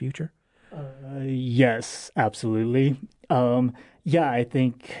patients in the future? Yes, absolutely. I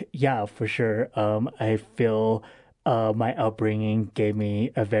think, for sure. I feel my upbringing gave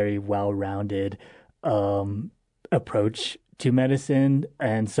me a very well-rounded approach to medicine.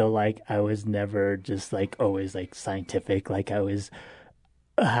 And so, like, I was never just, like, always, like, scientific. Like,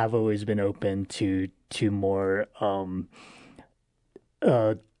 have always been open to more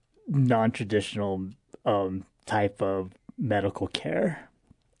non-traditional type of medical care.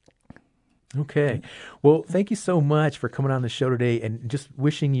 Okay. Well, thank you so much for coming on the show today, and just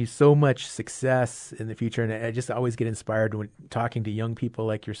wishing you so much success in the future. And I just always get inspired when talking to young people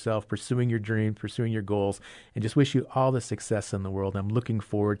like yourself, pursuing your dreams, pursuing your goals, and just wish you all the success in the world. I'm looking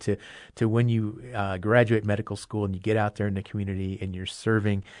forward to when you graduate medical school and you get out there in the community and you're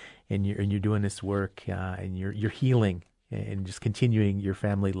serving and you're doing this work and you're healing and just continuing your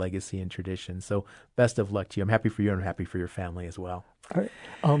family legacy and tradition. So best of luck to you. I'm happy for you, and I'm happy for your family as well. All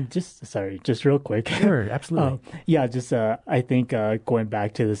right. Just real quick. Sure, absolutely. I think going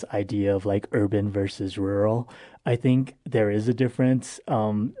back to this idea of like urban versus rural, I think there is a difference.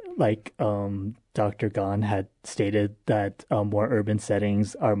 Dr. Gon had stated that more urban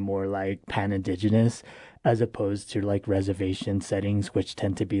settings are more like pan-indigenous as opposed to like reservation settings, which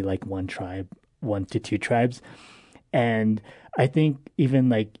tend to be like one to two tribes. And I think even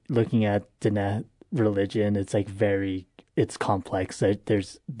like looking at Diné religion, it's like it's complex.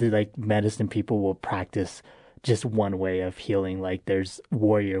 There's like medicine people will practice just one way of healing. Like there's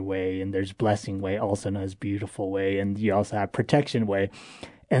warrior way and there's blessing way, also known as beautiful way. And you also have protection way.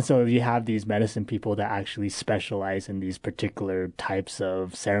 And so you have these medicine people that actually specialize in these particular types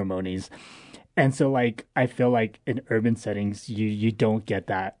of ceremonies. And so like, I feel like in urban settings, you don't get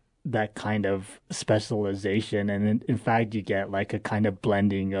that kind of specialization. And in fact, you get like a kind of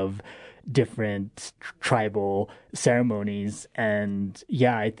blending of different tribal ceremonies. And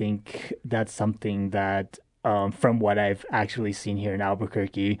I think that's something that from what I've actually seen here in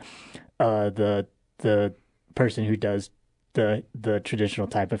Albuquerque, the person who does the traditional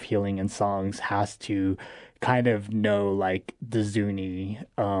type of healing and songs has to kind of know like the Zuni,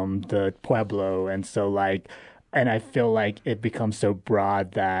 the Pueblo. And so like, and I feel like it becomes so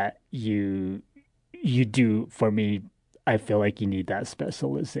broad that you do, for me, I feel like you need that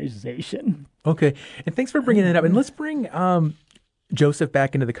specialization. Okay. And thanks for bringing that up. And let's bring Joseph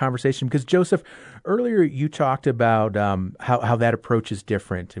back into the conversation, because Joseph, earlier you talked about how that approach is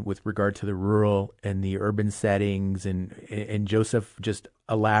different with regard to the rural and the urban settings. And Joseph just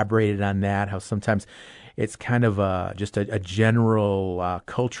elaborated on that, how sometimes it's kind of just a general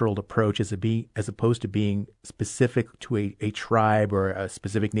cultural approach as opposed to being specific to a tribe or a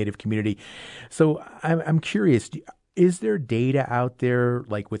specific Native community. So I'm curious, is there data out there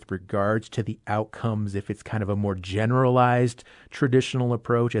like with regards to the outcomes if it's kind of a more generalized traditional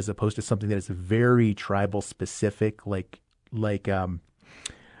approach as opposed to something that is very tribal specific like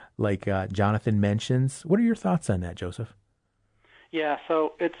Jonathan mentions? What are your thoughts on that, Joseph? Yeah,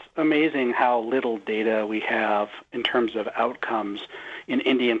 so it's amazing how little data we have in terms of outcomes in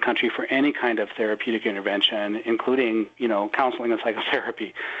Indian country for any kind of therapeutic intervention, including, counseling and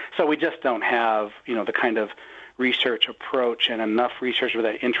psychotherapy. So we just don't have, the kind of research approach and enough research with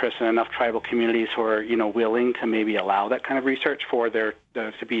that interest and enough tribal communities who are, willing to maybe allow that kind of research for there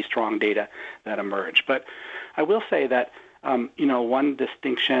to be strong data that emerge. But I will say that, one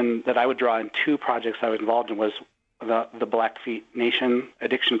distinction that I would draw in two projects I was involved in was the Blackfeet Nation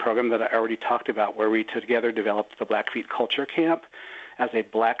addiction program that I already talked about, where we together developed the Blackfeet Culture Camp as a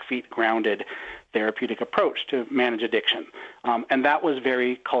Blackfeet-grounded therapeutic approach to manage addiction. And that was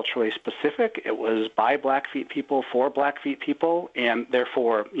very culturally specific. It was by Blackfeet people for Blackfeet people, and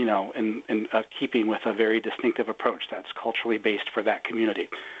therefore, in keeping with a very distinctive approach that's culturally based for that community.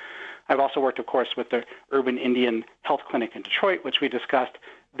 I've also worked, of course, with the Urban Indian Health Clinic in Detroit, which we discussed.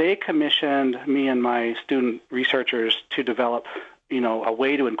 They commissioned me and my student researchers to develop, a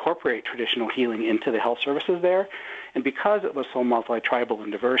way to incorporate traditional healing into the health services there. And because it was so multi-tribal and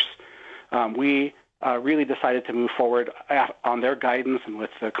diverse, we really decided to move forward on their guidance and with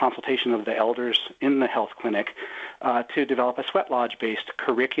the consultation of the elders in the health clinic to develop a sweat lodge-based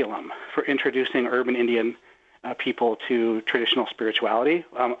curriculum for introducing urban Indian people to traditional spirituality,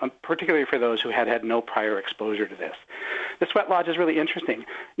 particularly for those who had no prior exposure to this. The sweat lodge is really interesting.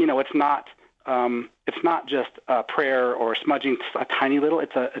 It's not just prayer or smudging a tiny little.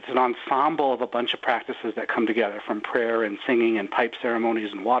 It's an ensemble of a bunch of practices that come together, from prayer and singing and pipe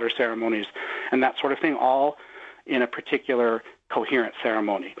ceremonies and water ceremonies and that sort of thing, all in a particular coherent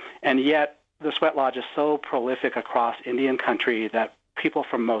ceremony. And yet the sweat lodge is so prolific across Indian country that people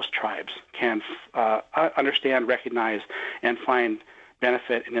from most tribes can understand, recognize, and find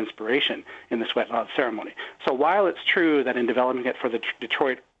benefit and inspiration in the Sweat Lodge ceremony. So while it's true that in developing it for the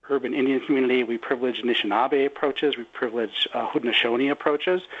Detroit urban Indian community, we privilege Anishinaabe approaches, we privilege Haudenosaunee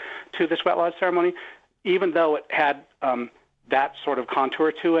approaches to the Sweat Lodge ceremony, even though it had that sort of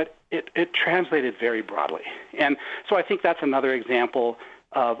contour to it, it translated very broadly. And so I think that's another example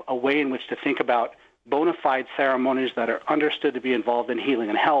of a way in which to think about bona fide ceremonies that are understood to be involved in healing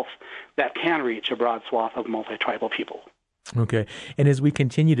and health that can reach a broad swath of multi-tribal people. Okay. And as we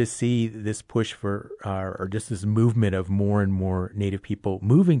continue to see this push for, or just this movement of more and more Native people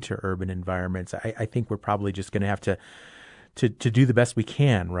moving to urban environments, I think we're probably just going to have to do the best we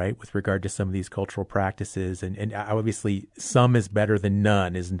can, right, with regard to some of these cultural practices. And obviously some is better than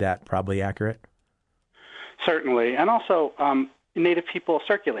none. Isn't that probably accurate? Certainly. And also, Native people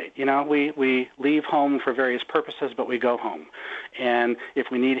circulate. You know, we leave home for various purposes, but we go home. And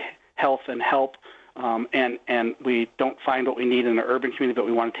if we need health and help, and we don't find what we need in an urban community, but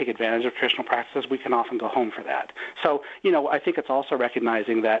we want to take advantage of traditional practices, we can often go home for that. So, you know, I think it's also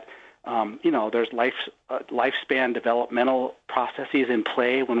recognizing that, you know, there's lifespan developmental processes in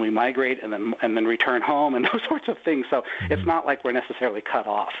play when we migrate and then return home and those sorts of things. So it's not like we're necessarily cut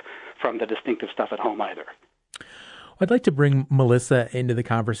off from the distinctive stuff at home either. I'd like to bring Melissa into the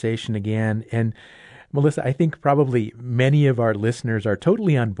conversation again. And Melissa, I think probably many of our listeners are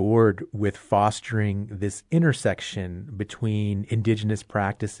totally on board with fostering this intersection between indigenous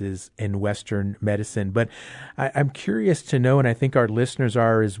practices and Western medicine. But I'm curious to know, and I think our listeners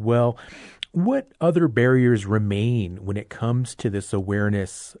are as well, what other barriers remain when it comes to this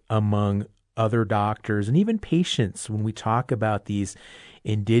awareness among other doctors and even patients when we talk about these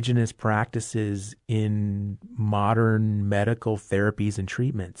indigenous practices in modern medical therapies and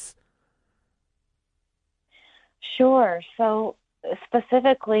treatments? Sure. So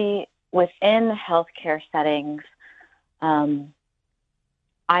specifically within healthcare settings,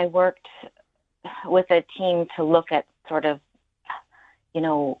 I worked with a team to look at sort of, you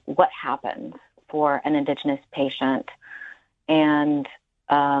know, what happens for an Indigenous patient and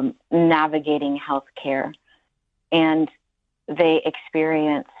navigating healthcare. And they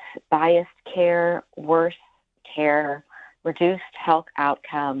experience biased care, worse care, reduced health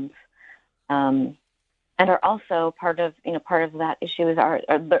outcomes, and are also part of that issue is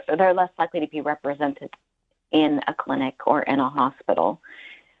they're less likely to be represented in a clinic or in a hospital.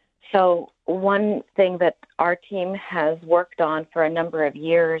 So one thing that our team has worked on for a number of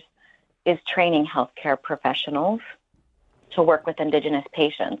years is training healthcare professionals to work with Indigenous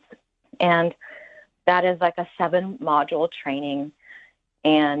patients. And that is like a 7-module training.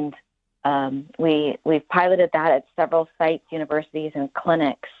 And we've piloted that at several sites, universities, and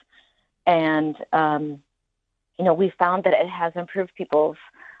clinics. And, you know, we found that it has improved people's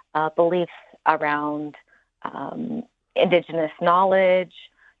beliefs around Indigenous knowledge,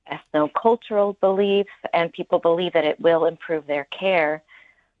 ethnocultural beliefs, and people believe that it will improve their care.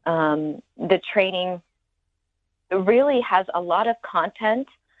 The training really has a lot of content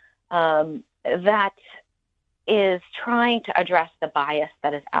that is trying to address the bias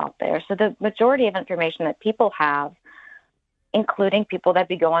that is out there. So the majority of information that people have, including people that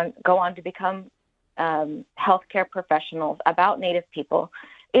go on to become healthcare professionals about Native people,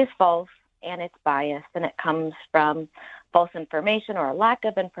 is false and it's biased, and it comes from false information or a lack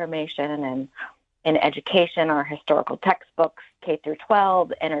of information and in education or historical textbooks, K through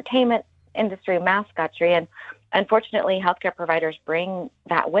 12, entertainment industry, mascotry, and unfortunately, healthcare providers bring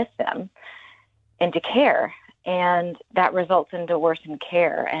that with them into care, and that results into worsened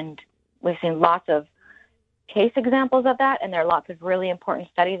care. And we've seen lots of case examples of that, and there are lots of really important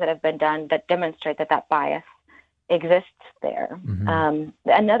studies that have been done that demonstrate that bias exists there. Mm-hmm.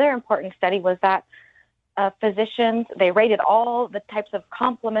 Another important study was that physicians, they rated all the types of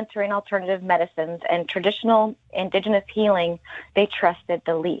complementary and alternative medicines, and traditional Indigenous healing they trusted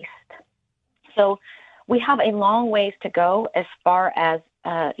the least. So we have a long ways to go as far as,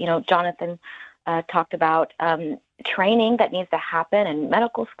 Jonathan talked about training that needs to happen in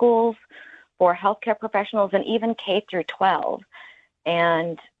medical schools for healthcare professionals and even K through 12.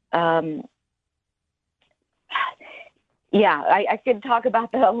 And I could talk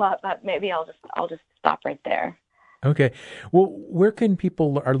about that a lot, but maybe I'll just stop right there. Okay. Well, where can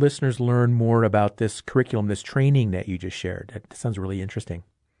our listeners learn more about this curriculum, this training that you just shared? That sounds really interesting.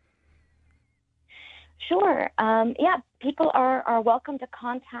 Sure. People are welcome to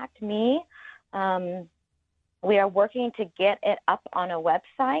contact me. We are working to get it up on a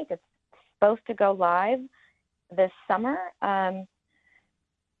website. It's supposed to go live this summer.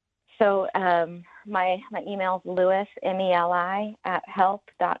 my email is Lewis, MELI, at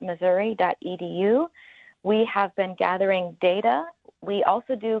health.missouri.edu. We have been gathering data. We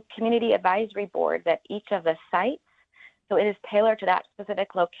also do community advisory boards at each of the sites. So it is tailored to that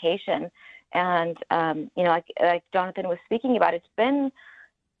specific location. And, like Jonathan was speaking about, it's been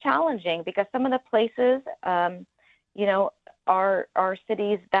challenging because some of the places, are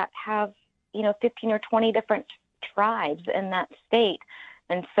cities that have, 15 or 20 different tribes in that state.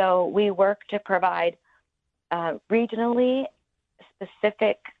 And so we work to provide regionally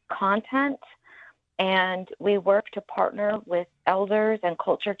specific content, and we work to partner with elders and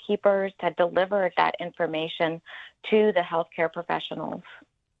culture keepers to deliver that information to the healthcare professionals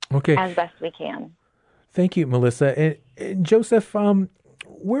as best we can. Thank you, Melissa. And Joseph,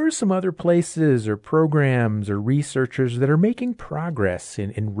 where are some other places or programs or researchers that are making progress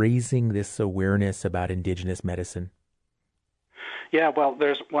in raising this awareness about indigenous medicine? Yeah, well,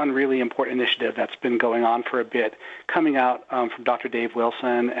 there's one really important initiative that's been going on for a bit, coming out from Dr. Dave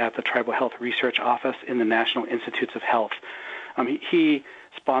Wilson at the Tribal Health Research Office in the National Institutes of Health. He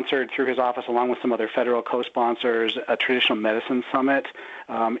sponsored through his office, along with some other federal co-sponsors, a traditional medicine summit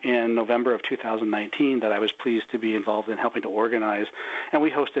in November of 2019 that I was pleased to be involved in helping to organize. And we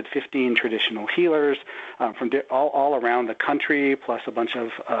hosted 15 traditional healers from all around the country, plus a bunch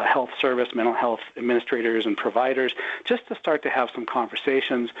of health service, mental health administrators and providers, just to start to have some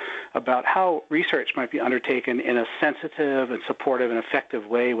conversations about how research might be undertaken in a sensitive and supportive and effective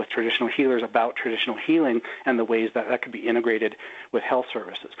way with traditional healers about traditional healing and the ways that that could be integrated with health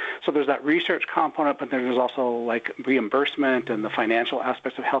services. So there's that research component, but then there's also like reimbursement and the financial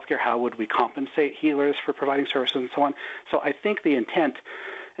aspects of healthcare. How would we compensate healers for providing services and so on? So I think the intent,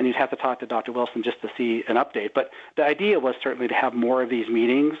 and you'd have to talk to Dr. Wilson just to see an update, but the idea was certainly to have more of these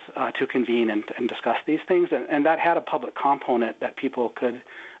meetings to convene and discuss these things, and that had a public component that people could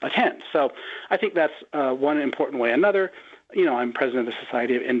attend. So I think that's one important way. Another, I'm president of the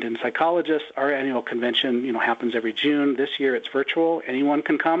Society of Indian Psychologists. Our annual convention, happens every June. This year it's virtual. Anyone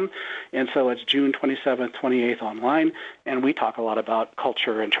can come. And so it's June 27th, 28th online. And we talk a lot about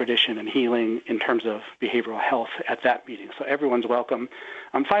culture and tradition and healing in terms of behavioral health at that meeting. So everyone's welcome.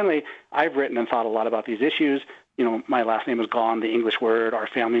 Finally, I've written and thought a lot about these issues. My last name is Gone, the English word. Our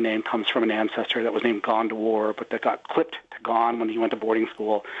family name comes from an ancestor that was named Gone to War, but that got clipped to Gone when he went to boarding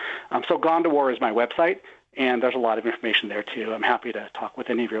school. So Gone to War is my website. And there's a lot of information there, too. I'm happy to talk with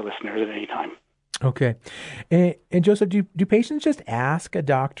any of your listeners at any time. Okay. And Joseph, do patients just ask a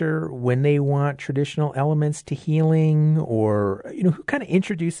doctor when they want traditional elements to healing? Or, who kind of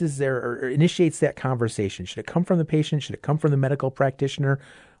introduces or initiates that conversation? Should it come from the patient? Should it come from the medical practitioner?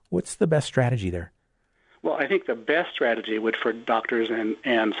 What's the best strategy there? Well, I think the best strategy would for doctors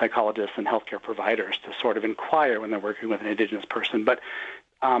and psychologists and healthcare providers to sort of inquire when they're working with an indigenous person. But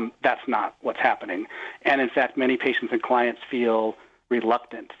that's not what's happening. And in fact, many patients and clients feel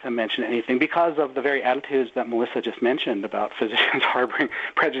reluctant to mention anything because of the very attitudes that Melissa just mentioned about physicians harboring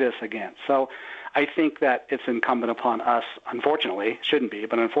prejudice against. So I think that it's incumbent upon us, unfortunately, shouldn't be,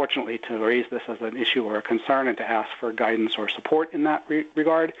 but unfortunately, to raise this as an issue or a concern and to ask for guidance or support in that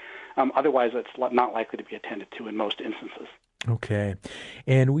regard. Otherwise, it's not likely to be attended to in most instances. Okay.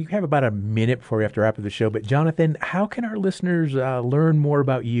 And we have about a minute before we have to wrap up the show. But Jonathan, how can our listeners learn more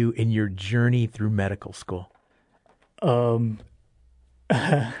about you and your journey through medical school? Are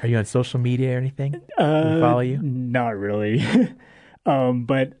you on social media or anything? Can we follow you? Not really.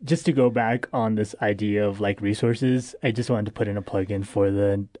 But just to go back on this idea of like resources, I just wanted to put in a plug-in for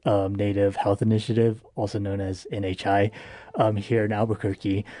the Native Health Initiative, also known as NHI, here in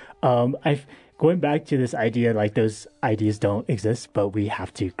Albuquerque. Going back to this idea, like those ideas don't exist, but we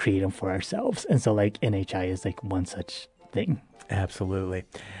have to create them for ourselves. And so like NHI is like one such thing. Absolutely.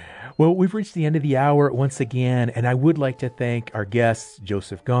 Well, we've reached the end of the hour once again, and I would like to thank our guests,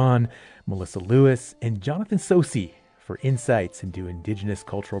 Joseph Gone, Melissa Lewis, and Jonathan Sosi for insights into indigenous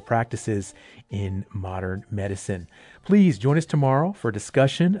cultural practices in modern medicine. Please join us tomorrow for a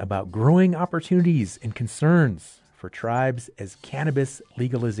discussion about growing opportunities and concerns for tribes as cannabis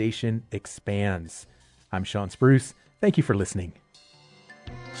legalization expands. I'm Sean Spruce. Thank you for listening.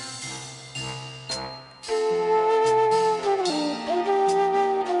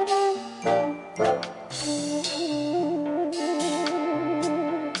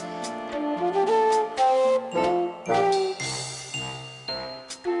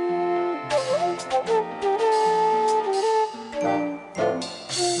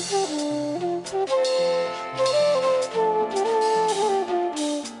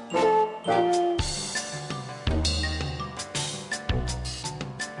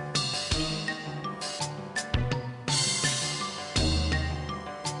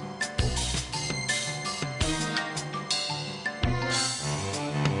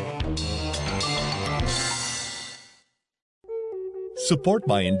 Support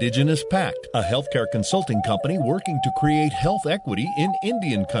by Indigenous Pact, a healthcare consulting company working to create health equity in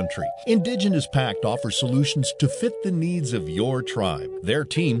Indian country. Indigenous Pact offers solutions to fit the needs of your tribe. Their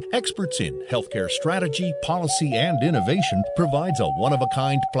team, experts in healthcare strategy, policy, and innovation, provides a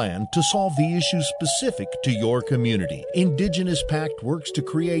one-of-a-kind plan to solve the issues specific to your community. Indigenous Pact works to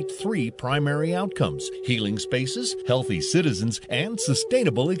create 3 primary outcomes: healing spaces, healthy citizens, and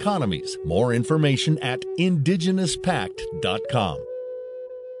sustainable economies. More information at indigenouspact.com.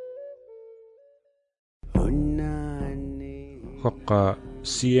 Haqqa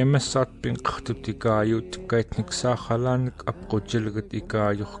CMS atpinqartut ikaayut kaitnik saakhalaanik apqutilgat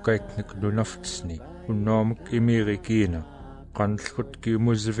ikaayurkaitnik lunaftsni unnoomuk imirikiina qanlgut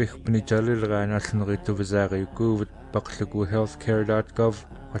kiumusivigpni talilgaanaalnerituvisaariukuuvut paqluku healthcare.gov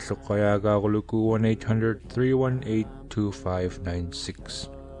qalluqqayaagaaruluku 1-800-318-2596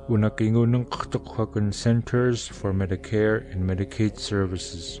 unakingunenqartoqhakun Centers for Medicare and Medicaid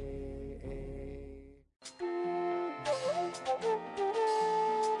Services.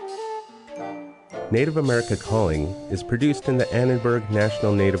 Native America Calling is produced in the Annenberg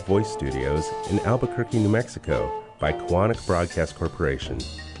National Native Voice Studios in Albuquerque, New Mexico by Koahnic Broadcast Corporation,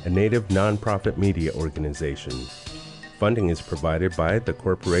 a Native nonprofit media organization. Funding is provided by the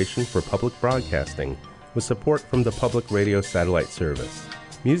Corporation for Public Broadcasting with support from the Public Radio Satellite Service.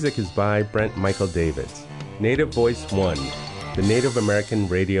 Music is by Brent Michael Davids. Native Voice One, the Native American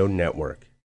Radio Network.